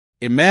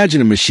Imagine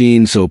a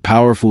machine so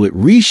powerful it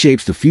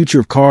reshapes the future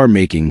of car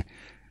making,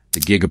 the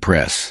Giga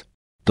Press.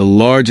 The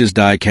largest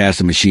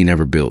die-casting machine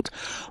ever built,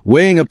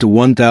 weighing up to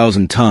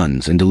 1,000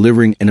 tons and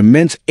delivering an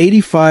immense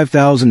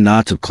 85,000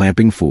 knots of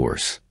clamping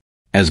force.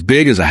 As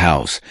big as a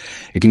house,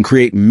 it can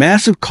create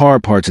massive car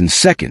parts in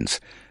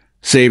seconds,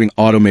 saving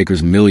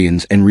automakers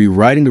millions and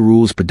rewriting the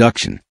rules of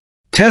production.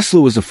 Tesla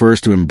was the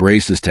first to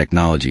embrace this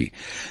technology,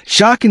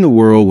 shocking the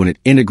world when it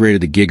integrated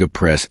the Giga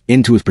Press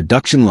into its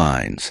production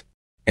lines.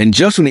 And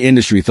just when the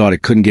industry thought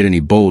it couldn't get any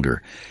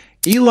bolder,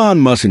 Elon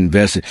Musk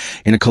invested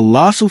in a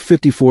colossal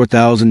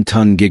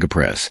 54,000-ton Giga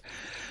Press,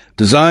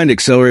 designed to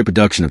accelerate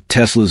production of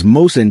Tesla's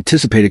most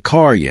anticipated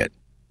car yet,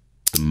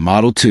 the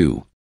Model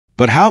 2.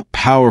 But how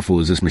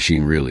powerful is this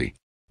machine really?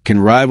 Can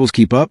rivals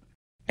keep up?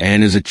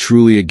 And is it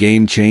truly a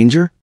game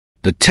changer?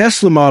 The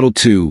Tesla Model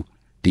 2,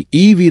 the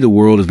EV the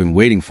world has been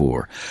waiting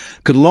for,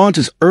 could launch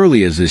as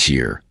early as this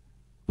year,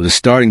 with a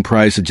starting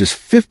price of just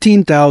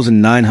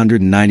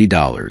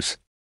 $15,990.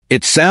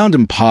 It sounds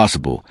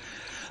impossible,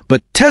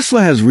 but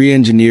Tesla has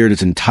re-engineered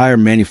its entire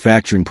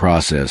manufacturing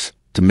process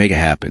to make it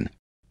happen.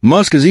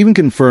 Musk has even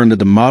confirmed that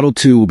the Model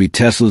 2 will be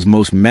Tesla's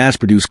most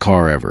mass-produced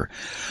car ever,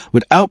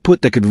 with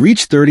output that could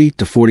reach 30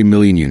 to 40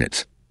 million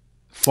units,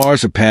 far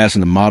surpassing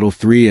the Model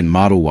 3 and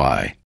Model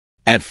Y.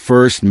 At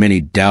first, many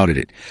doubted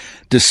it,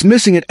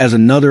 dismissing it as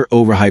another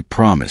overhyped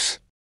promise.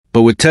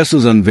 But with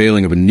Tesla's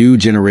unveiling of a new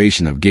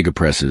generation of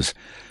gigapresses,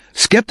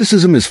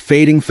 skepticism is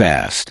fading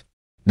fast.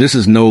 This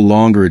is no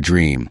longer a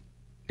dream.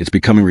 It's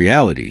becoming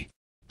reality.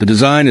 The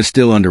design is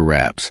still under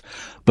wraps,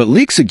 but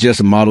leaks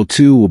suggest a Model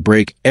 2 will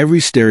break every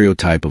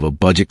stereotype of a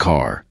budget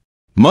car.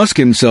 Musk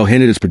himself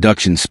hinted its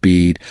production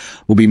speed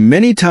will be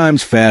many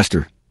times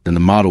faster than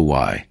the Model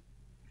Y,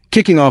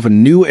 kicking off a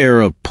new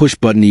era of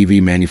push-button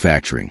EV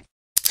manufacturing.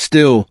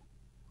 Still,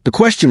 the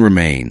question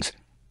remains,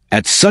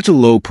 at such a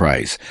low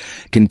price,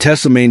 can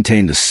Tesla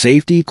maintain the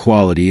safety,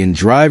 quality, and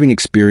driving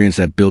experience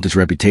that built its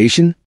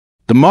reputation?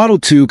 The Model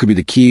 2 could be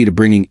the key to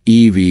bringing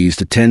EVs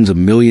to tens of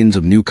millions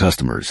of new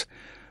customers.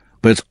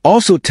 But it's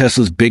also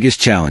Tesla's biggest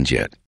challenge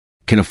yet.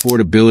 Can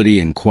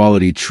affordability and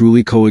quality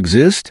truly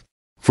coexist?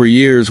 For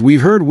years,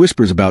 we've heard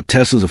whispers about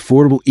Tesla's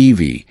affordable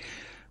EV,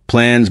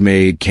 plans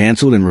made,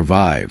 canceled, and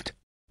revived.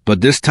 But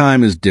this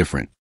time is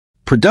different.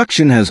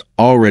 Production has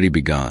already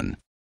begun.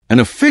 An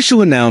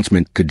official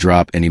announcement could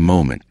drop any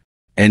moment.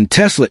 And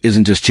Tesla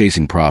isn't just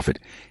chasing profit.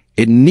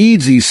 It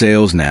needs these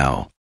sales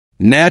now.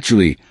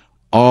 Naturally,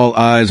 all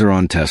eyes are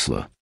on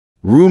Tesla.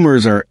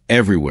 Rumors are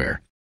everywhere.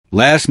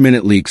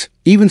 Last-minute leaks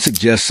even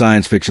suggest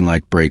science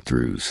fiction-like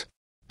breakthroughs.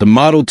 The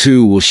Model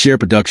 2 will share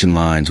production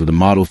lines with the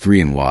Model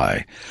 3 and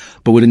Y,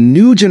 but with a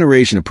new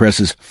generation of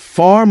presses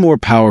far more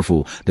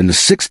powerful than the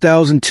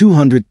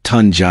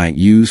 6,200-ton giant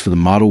used for the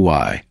Model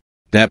Y.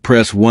 That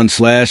press once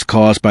slashed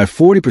cost by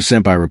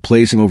 40% by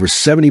replacing over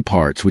 70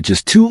 parts with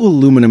just 2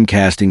 aluminum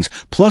castings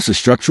plus a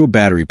structural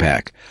battery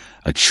pack.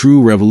 A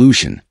true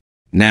revolution.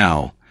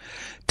 Now,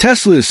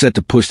 Tesla is set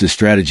to push this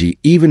strategy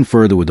even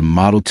further with the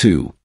Model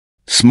 2.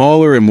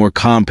 Smaller and more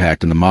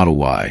compact than the Model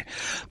Y,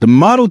 the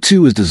Model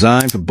 2 is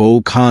designed for the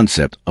bold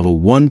concept of a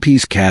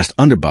one-piece cast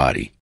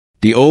underbody.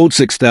 The old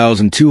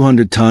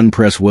 6,200-ton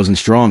press wasn't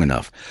strong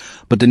enough,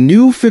 but the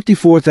new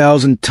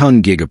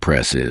 54,000-ton Giga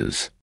Press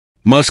is.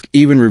 Musk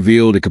even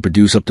revealed it could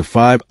produce up to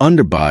 5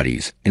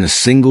 underbodies in a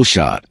single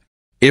shot.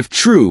 If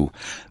true,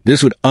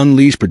 this would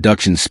unleash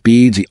production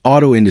speeds the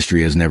auto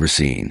industry has never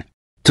seen.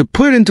 To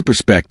put it into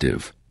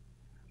perspective,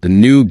 the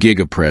new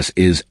Giga Press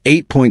is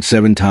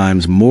 8.7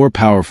 times more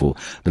powerful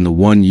than the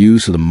one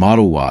used for the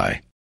Model Y.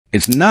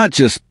 It's not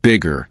just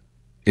bigger,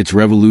 it's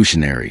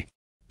revolutionary.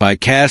 By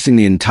casting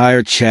the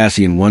entire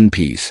chassis in one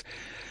piece,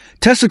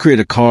 Tesla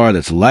created a car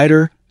that's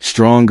lighter,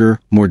 stronger,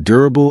 more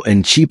durable,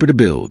 and cheaper to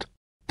build.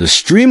 The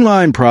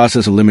streamlined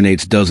process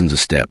eliminates dozens of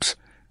steps,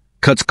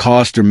 cuts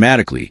costs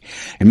dramatically,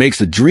 and makes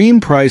the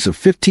dream price of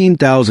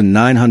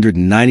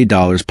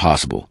 $15,990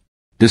 possible.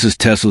 This is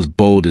Tesla's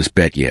boldest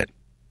bet yet.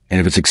 And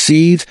if it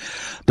succeeds,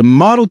 the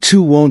Model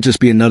 2 won't just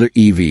be another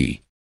EV.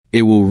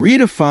 It will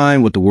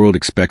redefine what the world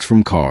expects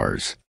from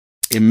cars.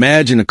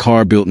 Imagine a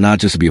car built not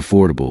just to be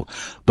affordable,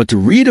 but to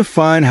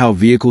redefine how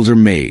vehicles are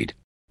made.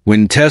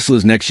 When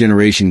Tesla's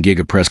next-generation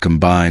Giga Press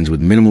combines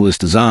with minimalist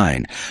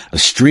design, a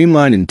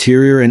streamlined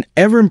interior, and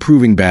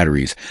ever-improving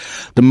batteries,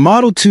 the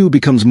Model 2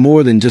 becomes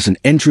more than just an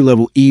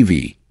entry-level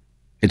EV.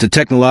 It's a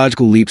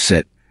technological leap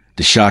set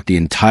to shock the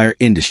entire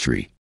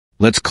industry.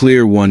 Let's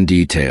clear one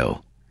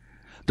detail.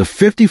 The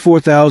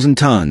 54,000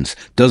 tons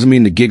doesn't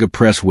mean the Giga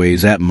Press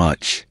weighs that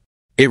much.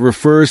 It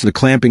refers to the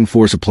clamping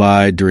force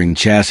applied during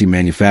chassis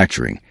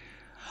manufacturing,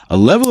 a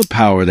level of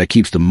power that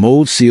keeps the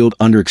mold sealed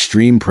under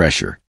extreme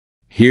pressure.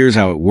 Here's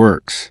how it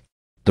works.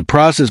 The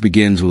process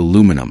begins with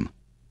aluminum.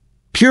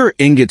 Pure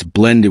ingots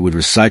blended with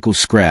recycled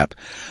scrap,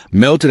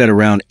 melted at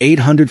around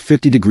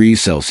 850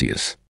 degrees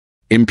Celsius.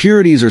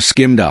 Impurities are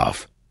skimmed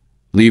off,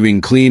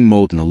 leaving clean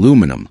molten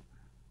aluminum,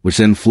 which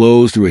then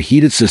flows through a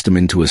heated system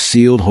into a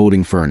sealed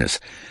holding furnace,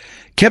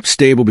 kept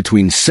stable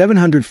between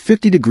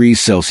 750 degrees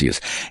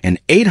Celsius and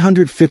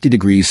 850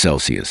 degrees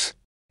Celsius.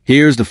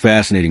 Here's the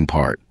fascinating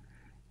part.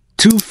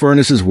 Two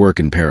furnaces work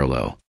in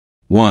parallel.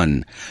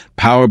 One,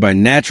 powered by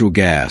natural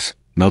gas,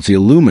 melts the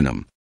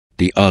aluminum.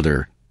 The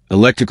other,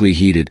 electrically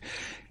heated,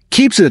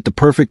 keeps it at the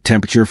perfect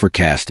temperature for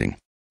casting.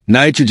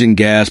 Nitrogen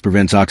gas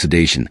prevents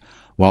oxidation,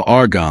 while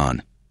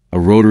argon, a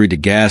rotary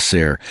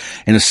degasser,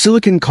 and a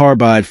silicon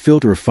carbide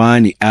filter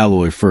refine the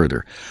alloy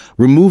further,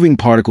 removing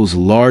particles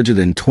larger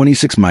than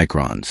 26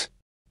 microns.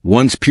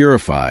 Once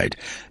purified,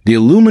 the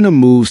aluminum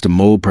moves to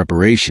mold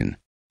preparation.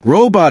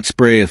 Robots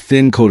spray a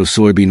thin coat of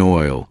soybean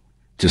oil,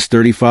 just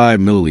 35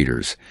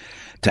 milliliters,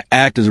 to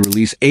act as a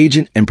release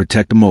agent and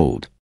protect the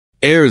mold.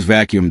 Air is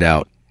vacuumed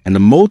out, and the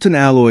molten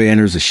alloy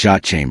enters the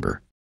shot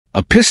chamber.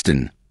 A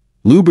piston,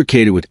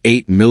 lubricated with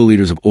 8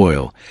 milliliters of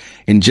oil,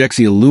 injects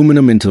the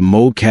aluminum into the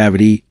mold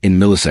cavity in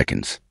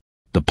milliseconds.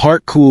 The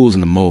part cools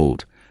in the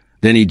mold,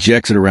 then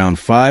ejects at around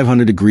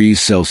 500 degrees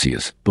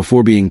Celsius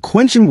before being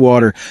quenched in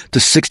water to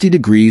 60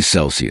 degrees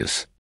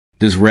Celsius.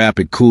 This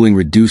rapid cooling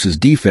reduces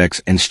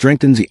defects and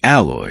strengthens the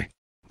alloy.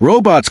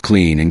 Robots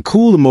clean and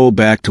cool the mold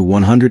back to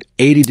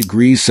 180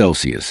 degrees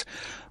Celsius,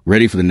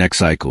 ready for the next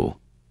cycle,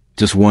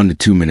 just 1 to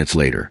 2 minutes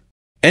later.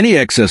 Any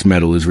excess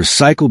metal is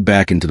recycled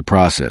back into the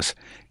process,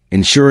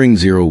 ensuring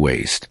zero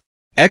waste.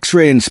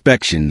 X-ray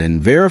inspection then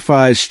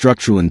verifies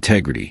structural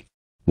integrity.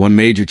 One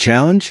major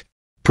challenge?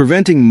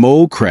 Preventing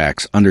mold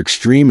cracks under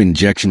extreme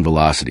injection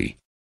velocity.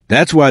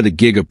 That's why the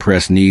Giga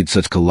Press needs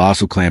such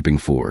colossal clamping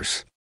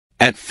force.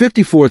 At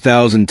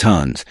 54,000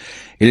 tons,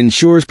 it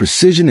ensures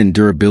precision and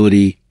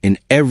durability in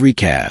every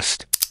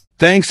cast.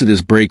 Thanks to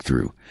this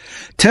breakthrough,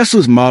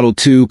 Tesla's Model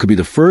 2 could be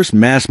the first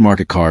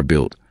mass-market car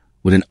built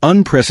with an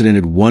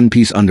unprecedented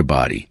one-piece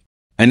underbody.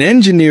 An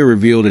engineer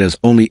revealed it has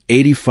only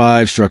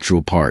 85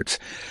 structural parts,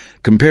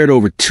 compared to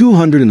over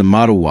 200 in the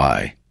Model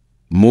Y,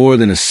 more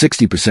than a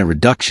 60%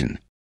 reduction.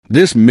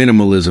 This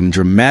minimalism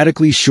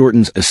dramatically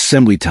shortens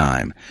assembly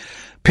time,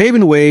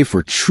 paving the way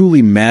for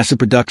truly massive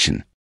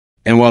production.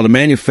 And while the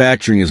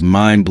manufacturing is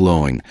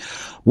mind-blowing,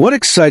 what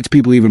excites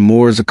people even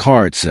more is the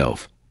car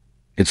itself.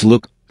 Its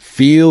look,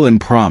 feel, and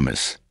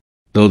promise.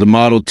 Though the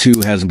Model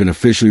 2 hasn't been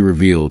officially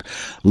revealed,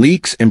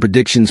 leaks and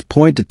predictions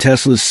point to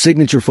Tesla's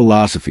signature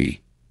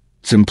philosophy: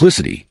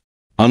 simplicity.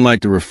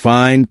 Unlike the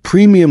refined,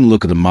 premium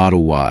look of the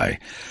Model Y,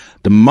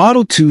 the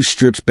Model 2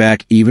 strips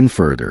back even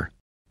further.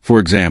 For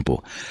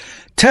example,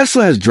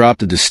 Tesla has dropped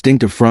the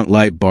distinctive front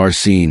light bar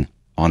seen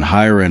on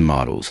higher-end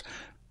models,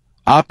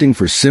 opting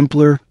for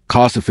simpler,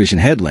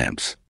 cost-efficient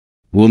headlamps.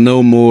 We'll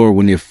know more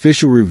when the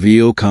official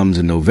reveal comes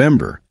in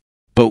November.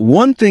 But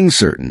one thing's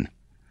certain: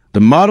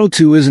 the Model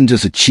 2 isn't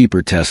just a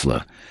cheaper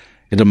Tesla.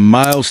 It's a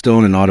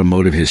milestone in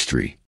automotive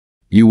history.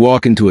 You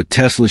walk into a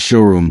Tesla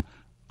showroom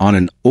on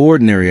an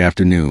ordinary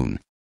afternoon.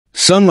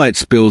 Sunlight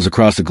spills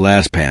across the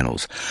glass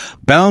panels,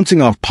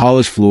 bouncing off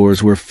polished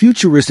floors where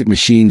futuristic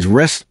machines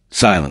rest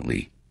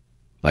silently,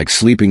 like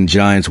sleeping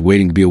giants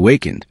waiting to be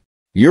awakened.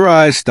 Your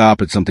eyes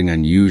stop at something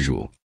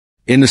unusual.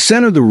 In the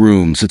center of the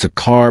room sits a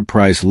car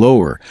priced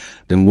lower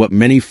than what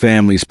many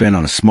families spend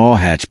on a small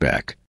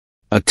hatchback.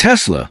 A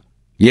Tesla,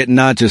 yet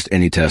not just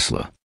any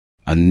Tesla.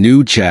 A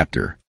new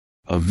chapter.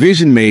 A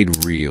vision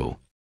made real.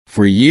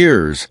 For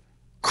years,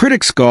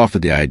 critics scoffed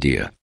at the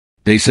idea.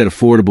 They said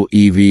affordable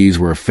EVs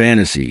were a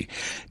fantasy,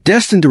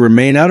 destined to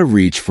remain out of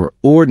reach for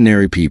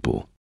ordinary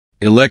people.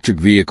 Electric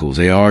vehicles,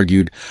 they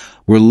argued,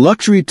 were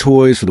luxury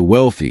toys for the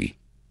wealthy,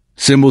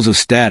 symbols of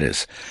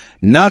status,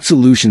 not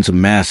solutions to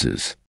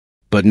masses.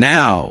 But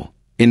now,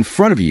 in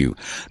front of you,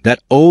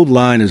 that old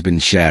line has been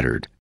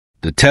shattered.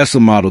 The Tesla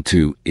Model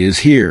 2 is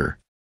here.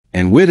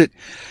 And with it,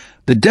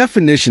 the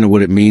definition of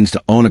what it means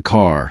to own a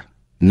car,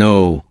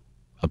 no,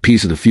 a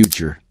piece of the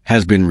future,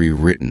 has been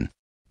rewritten.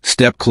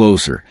 Step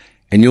closer,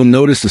 and you'll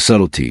notice the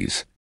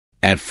subtleties.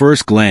 At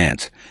first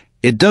glance,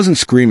 it doesn't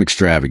scream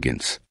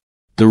extravagance.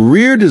 The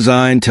rear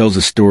design tells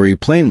the story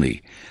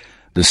plainly.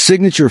 The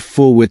signature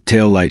full-width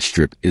taillight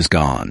strip is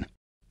gone.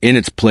 In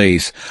its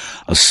place,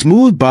 a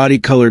smooth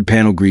body-colored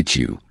panel greets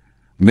you.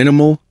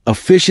 Minimal,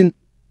 efficient,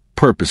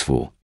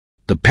 purposeful.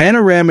 The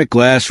panoramic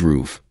glass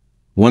roof,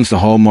 once the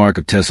hallmark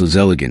of Tesla's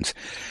elegance,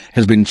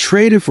 has been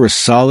traded for a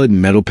solid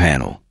metal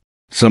panel.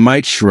 Some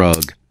might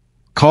shrug,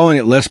 calling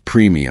it less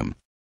premium.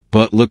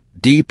 But look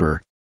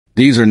deeper.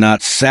 These are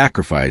not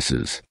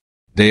sacrifices.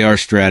 They are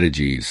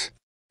strategies.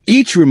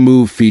 Each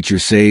removed feature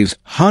saves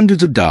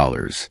hundreds of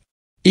dollars.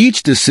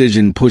 Each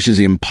decision pushes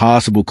the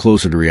impossible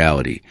closer to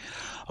reality.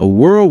 A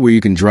world where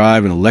you can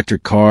drive an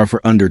electric car for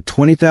under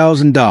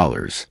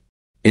 $20,000.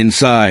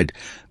 Inside,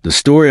 the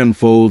story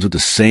unfolds with the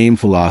same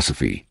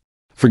philosophy.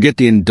 Forget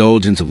the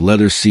indulgence of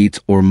leather seats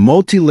or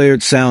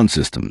multi-layered sound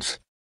systems.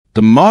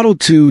 The Model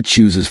 2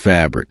 chooses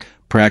fabric,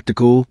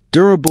 practical,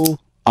 durable,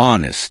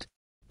 honest.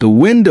 The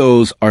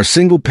windows are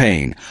single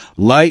pane,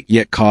 light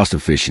yet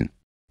cost-efficient.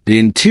 The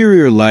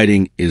interior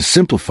lighting is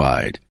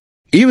simplified.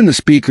 Even the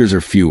speakers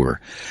are fewer,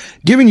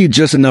 giving you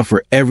just enough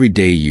for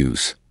everyday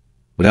use,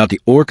 without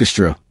the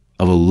orchestra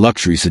of a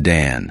luxury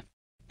sedan.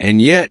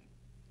 And yet,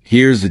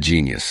 here's the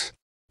genius.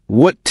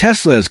 What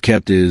Tesla has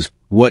kept is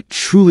what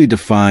truly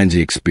defines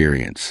the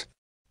experience.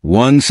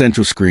 One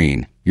central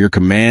screen, your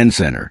command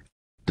center.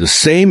 The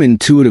same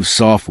intuitive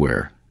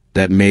software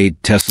that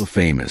made Tesla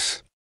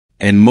famous.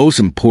 And most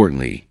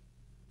importantly,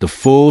 the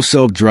full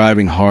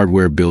self-driving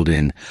hardware built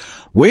in,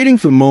 waiting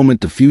for the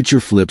moment the future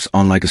flips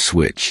on like a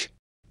switch.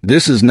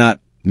 This is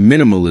not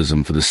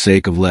minimalism for the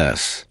sake of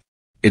less.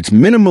 It's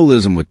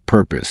minimalism with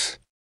purpose.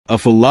 A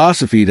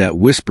philosophy that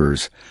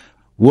whispers,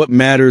 what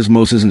matters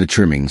most isn't the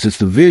trimmings, it's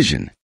the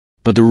vision.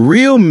 But the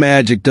real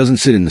magic doesn't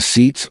sit in the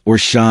seats or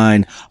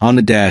shine on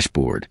the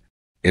dashboard.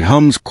 It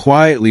hums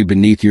quietly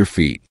beneath your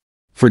feet.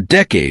 For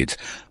decades,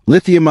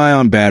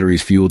 lithium-ion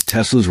batteries fueled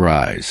Tesla's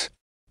rise.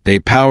 They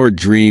powered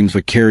dreams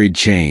but carried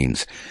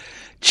chains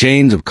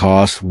of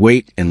cost,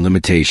 weight, and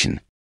limitation.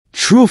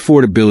 True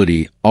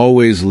affordability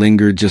always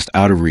lingered just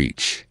out of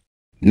reach.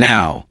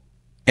 Now,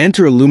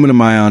 enter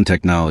aluminum-ion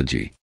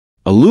technology.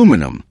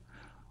 Aluminum,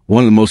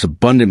 one of the most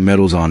abundant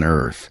metals on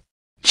Earth.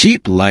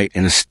 Cheap, light,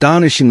 and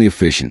astonishingly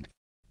efficient.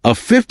 A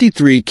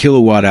 53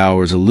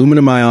 kilowatt-hours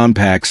aluminum-ion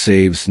pack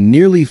saves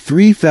nearly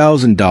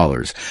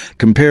 $3,000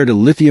 compared to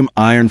lithium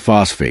iron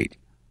phosphate,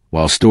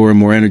 while storing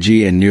more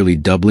energy and nearly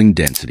doubling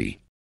density.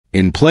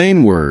 In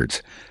plain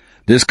words,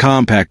 this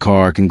compact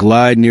car can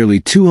glide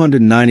nearly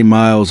 290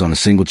 miles on a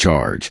single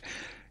charge,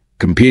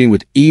 competing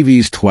with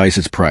EVs twice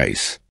its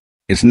price.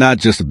 It's not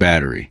just a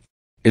battery.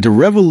 It's a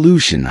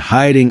revolution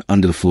hiding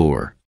under the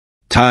floor.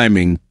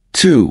 Timing,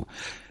 too,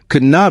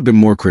 could not have been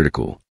more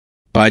critical.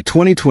 By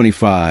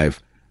 2025,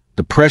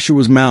 the pressure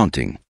was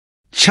mounting.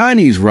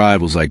 Chinese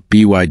rivals like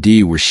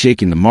BYD were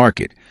shaking the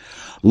market,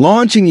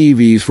 launching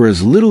EVs for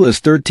as little as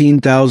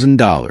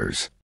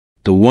 $13,000.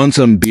 The once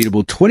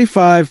unbeatable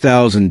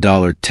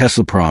 $25,000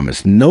 Tesla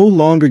promise no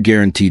longer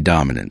guaranteed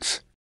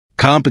dominance.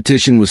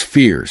 Competition was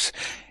fierce,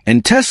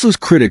 and Tesla's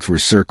critics were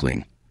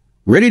circling,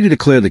 ready to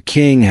declare the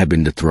king had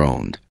been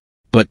dethroned.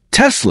 But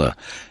Tesla,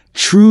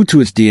 true to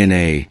its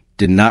DNA,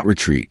 did not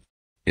retreat.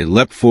 It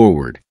leapt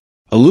forward.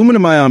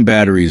 Aluminum-ion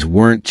batteries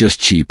weren't just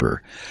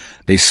cheaper.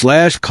 They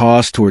slashed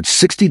costs towards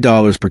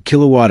 $60 per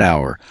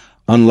kilowatt-hour,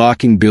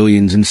 unlocking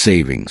billions in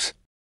savings.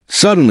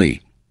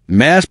 Suddenly,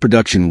 mass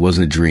production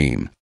wasn't a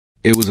dream.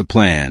 It was a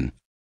plan.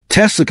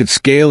 Tesla could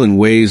scale in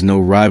ways no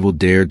rival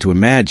dared to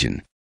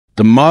imagine.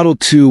 The Model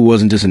 2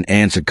 wasn't just an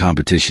answered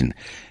competition.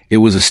 It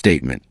was a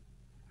statement.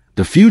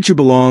 The future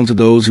belongs to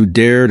those who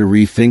dare to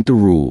rethink the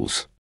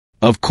rules.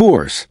 Of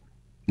course,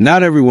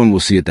 not everyone will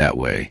see it that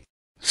way.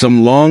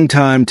 Some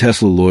longtime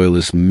Tesla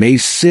loyalists may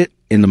sit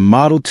in the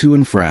Model 2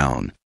 and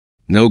frown.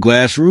 No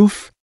glass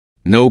roof,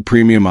 no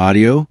premium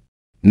audio,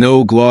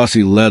 no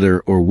glossy leather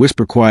or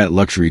whisper-quiet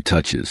luxury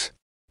touches.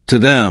 To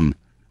them,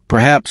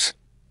 perhaps,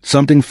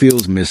 something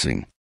feels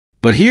missing.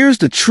 But here's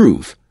the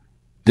truth.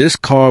 This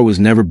car was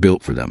never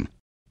built for them.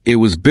 It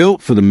was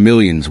built for the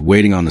millions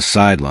waiting on the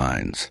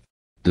sidelines.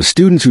 The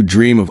students who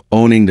dream of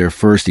owning their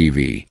first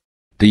EV.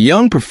 The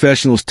young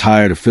professionals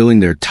tired of filling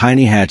their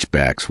tiny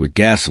hatchbacks with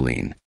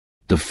gasoline.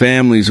 The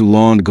families who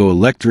long to go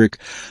electric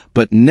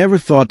but never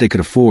thought they could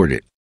afford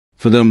it.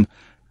 For them,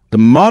 the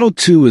Model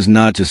 2 is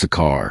not just a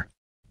car.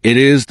 It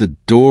is the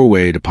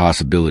doorway to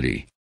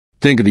possibility.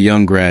 Think of the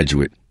young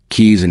graduate,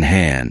 keys in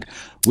hand,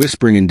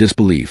 whispering in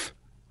disbelief,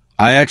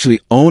 I actually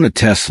own a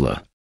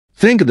Tesla.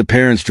 Think of the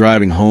parents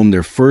driving home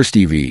their first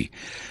EV,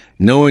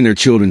 knowing their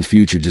children's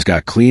future just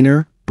got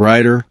cleaner,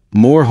 brighter,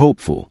 more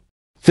hopeful.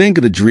 Think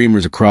of the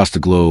dreamers across the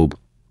globe,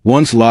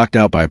 once locked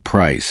out by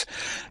price,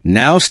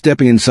 now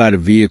stepping inside a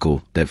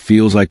vehicle that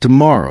feels like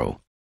tomorrow.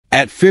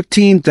 At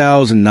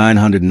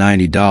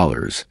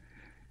 $15,990,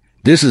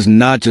 this is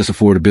not just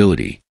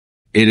affordability.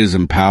 It is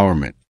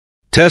empowerment.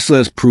 Tesla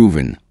has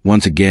proven,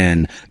 once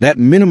again, that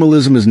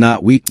minimalism is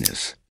not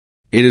weakness.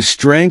 It is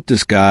strength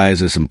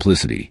disguised as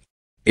simplicity.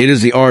 It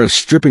is the art of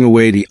stripping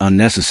away the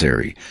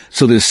unnecessary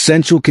so the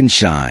essential can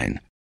shine.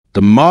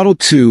 The Model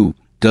 2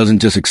 doesn't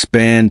just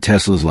expand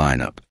Tesla's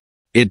lineup.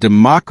 It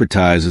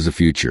democratizes the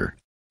future.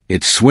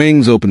 It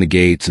swings open the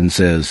gates and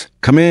says,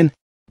 come in,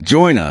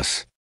 join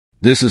us.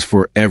 This is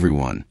for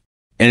everyone.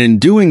 And in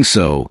doing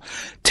so,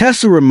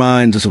 Tesla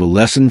reminds us of a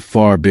lesson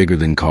far bigger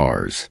than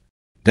cars.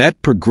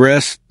 That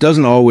progress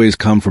doesn't always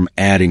come from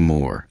adding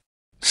more.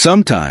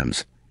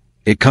 Sometimes,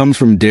 it comes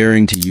from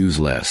daring to use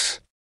less.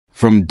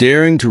 From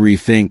daring to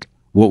rethink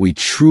what we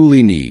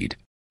truly need.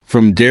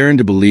 From daring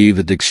to believe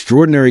that the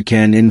extraordinary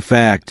can, in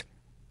fact,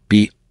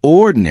 be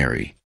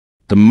ordinary.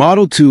 The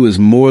Model 2 is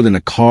more than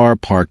a car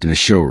parked in a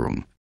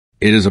showroom.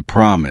 It is a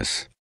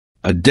promise.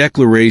 A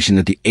declaration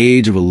that the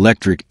age of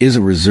electric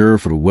isn't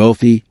reserved for the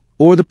wealthy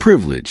or the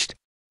privileged.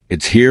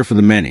 It's here for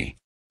the many.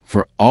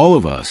 For all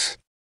of us.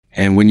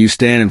 And when you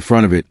stand in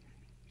front of it,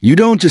 you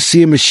don't just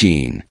see a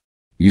machine.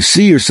 You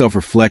see yourself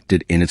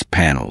reflected in its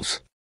panels.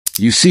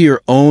 You see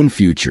your own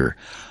future,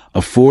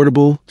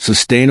 affordable,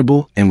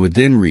 sustainable, and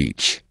within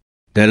reach.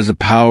 That is the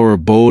power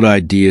of bold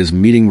ideas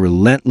meeting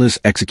relentless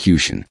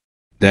execution.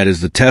 That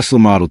is the Tesla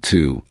Model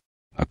 2,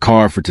 a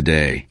car for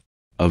today,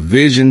 a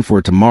vision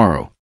for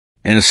tomorrow,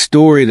 and a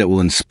story that will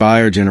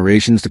inspire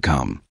generations to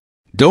come.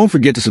 Don't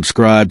forget to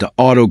subscribe to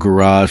Auto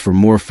Garage for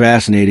more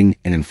fascinating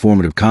and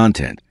informative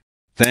content.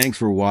 Thanks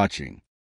for watching.